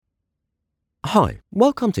Hi,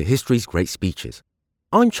 welcome to History's Great Speeches.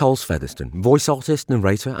 I'm Charles Featherston, voice artist,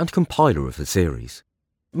 narrator and compiler of the series.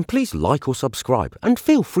 Please like or subscribe and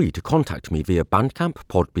feel free to contact me via Bandcamp,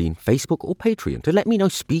 Podbean, Facebook or Patreon to let me know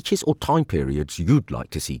speeches or time periods you'd like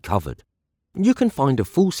to see covered. You can find a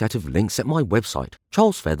full set of links at my website,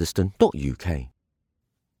 charlesfeatherston.uk.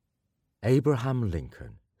 Abraham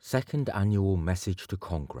Lincoln, Second Annual Message to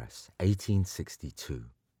Congress, 1862.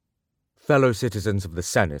 Fellow citizens of the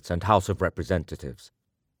Senate and House of Representatives,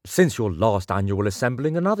 since your last annual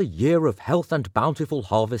assembling, another year of health and bountiful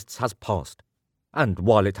harvests has passed. And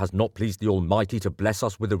while it has not pleased the Almighty to bless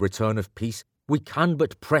us with a return of peace, we can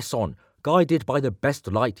but press on, guided by the best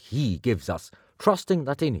light He gives us, trusting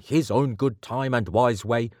that in His own good time and wise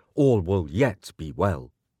way all will yet be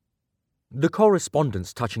well. The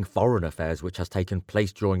correspondence touching foreign affairs which has taken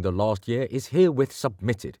place during the last year is herewith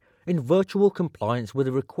submitted, in virtual compliance with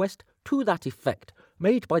a request to that effect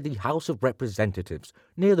made by the House of Representatives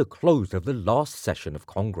near the close of the last session of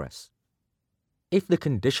Congress. If the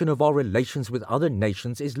condition of our relations with other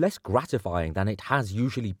nations is less gratifying than it has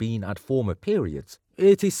usually been at former periods,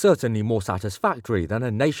 it is certainly more satisfactory than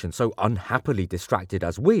a nation so unhappily distracted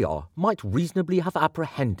as we are might reasonably have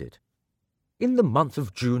apprehended. In the month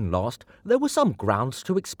of June last, there were some grounds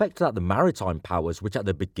to expect that the maritime powers which at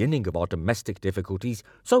the beginning of our domestic difficulties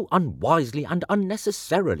so unwisely and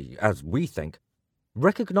unnecessarily, as we think,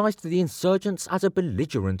 recognized the insurgents as a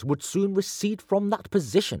belligerent would soon recede from that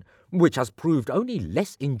position, which has proved only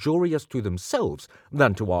less injurious to themselves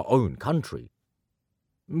than to our own country.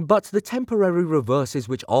 But the temporary reverses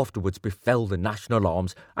which afterwards befell the national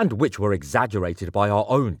arms, and which were exaggerated by our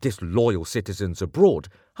own disloyal citizens abroad,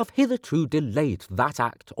 have hitherto delayed that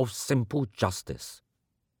act of simple justice.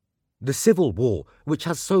 The Civil War, which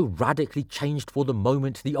has so radically changed for the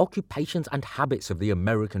moment the occupations and habits of the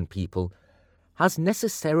American people, has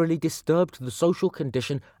necessarily disturbed the social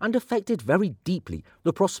condition and affected very deeply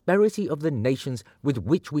the prosperity of the nations with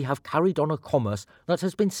which we have carried on a commerce that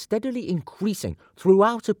has been steadily increasing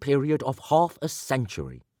throughout a period of half a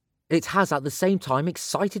century. It has at the same time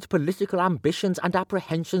excited political ambitions and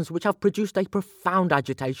apprehensions which have produced a profound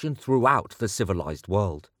agitation throughout the civilized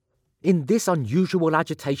world. In this unusual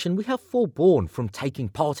agitation we have forborne from taking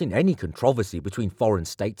part in any controversy between foreign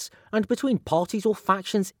states and between parties or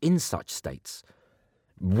factions in such states.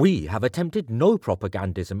 We have attempted no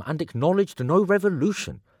propagandism and acknowledged no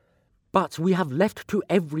revolution, but we have left to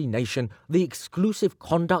every nation the exclusive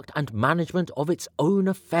conduct and management of its own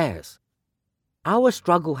affairs. Our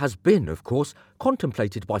struggle has been, of course,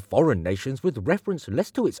 contemplated by foreign nations with reference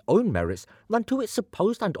less to its own merits than to its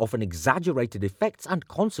supposed and often exaggerated effects and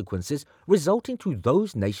consequences resulting to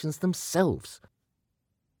those nations themselves.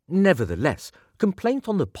 Nevertheless, complaint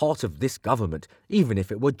on the part of this government, even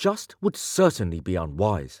if it were just, would certainly be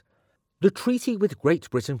unwise. The treaty with Great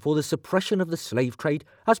Britain for the suppression of the slave trade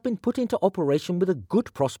has been put into operation with a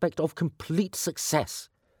good prospect of complete success.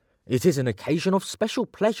 It is an occasion of special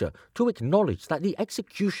pleasure to acknowledge that the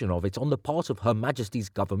execution of it on the part of Her Majesty's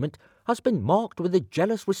government has been marked with a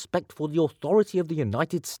jealous respect for the authority of the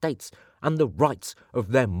United States and the rights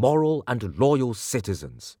of their moral and loyal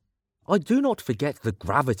citizens. I do not forget the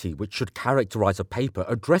gravity which should characterize a paper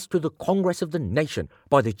addressed to the Congress of the nation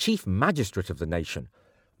by the Chief Magistrate of the nation,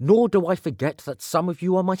 nor do I forget that some of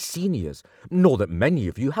you are my seniors, nor that many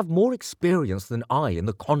of you have more experience than I in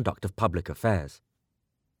the conduct of public affairs.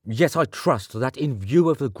 Yet I trust that in view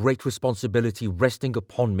of the great responsibility resting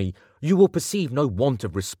upon me, you will perceive no want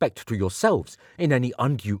of respect to yourselves in any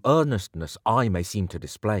undue earnestness I may seem to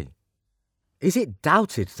display. Is it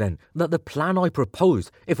doubted, then, that the plan I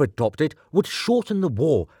propose, if adopted, would shorten the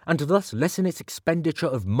war and thus lessen its expenditure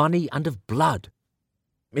of money and of blood?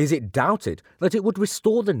 Is it doubted that it would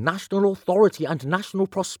restore the national authority and national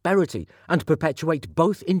prosperity and perpetuate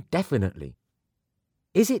both indefinitely?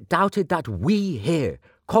 Is it doubted that we here,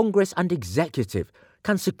 Congress and Executive,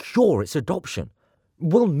 can secure its adoption?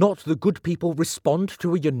 Will not the good people respond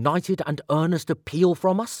to a united and earnest appeal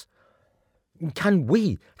from us? Can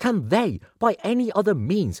they, by any other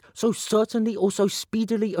means, so certainly or so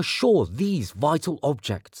speedily assure these vital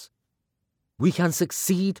objects? We can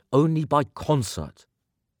succeed only by concert.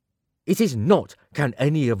 It is not, can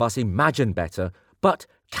any of us imagine better, but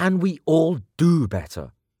can we all do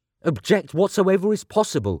better? Object whatsoever is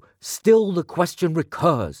possible, still the question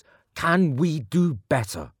recurs, can we do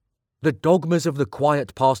better? The dogmas of the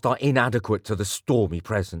quiet past are inadequate to the stormy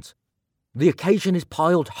present. The occasion is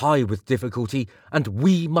piled high with difficulty, and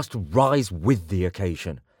we must rise with the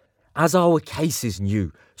occasion. As our case is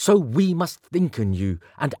new, so we must think anew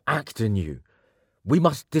and act anew. We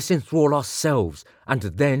must disenthrall ourselves, and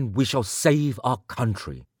then we shall save our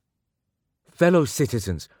country. Fellow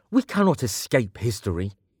citizens, we cannot escape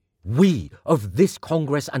history. We of this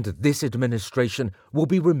Congress and this administration will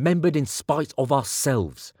be remembered in spite of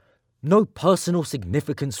ourselves. No personal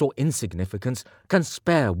significance or insignificance can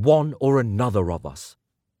spare one or another of us.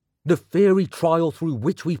 The fiery trial through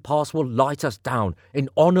which we pass will light us down in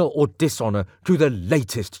honour or dishonour to the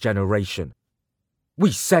latest generation.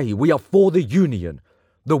 We say we are for the Union.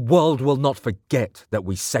 The world will not forget that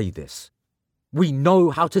we say this. We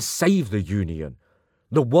know how to save the Union.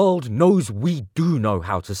 The world knows we do know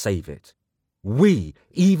how to save it. We,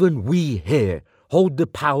 even we here, hold the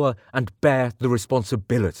power and bear the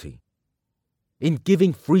responsibility. In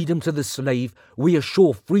giving freedom to the slave, we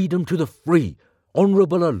assure freedom to the free,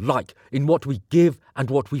 honourable alike in what we give and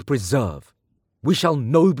what we preserve. We shall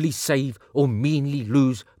nobly save or meanly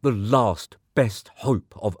lose the last best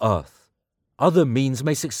hope of earth. Other means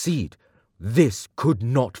may succeed. This could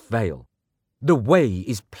not fail. The way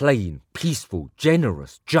is plain, peaceful,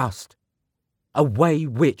 generous, just. A way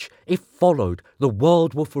which, if followed, the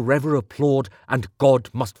world will forever applaud and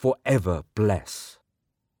God must forever bless.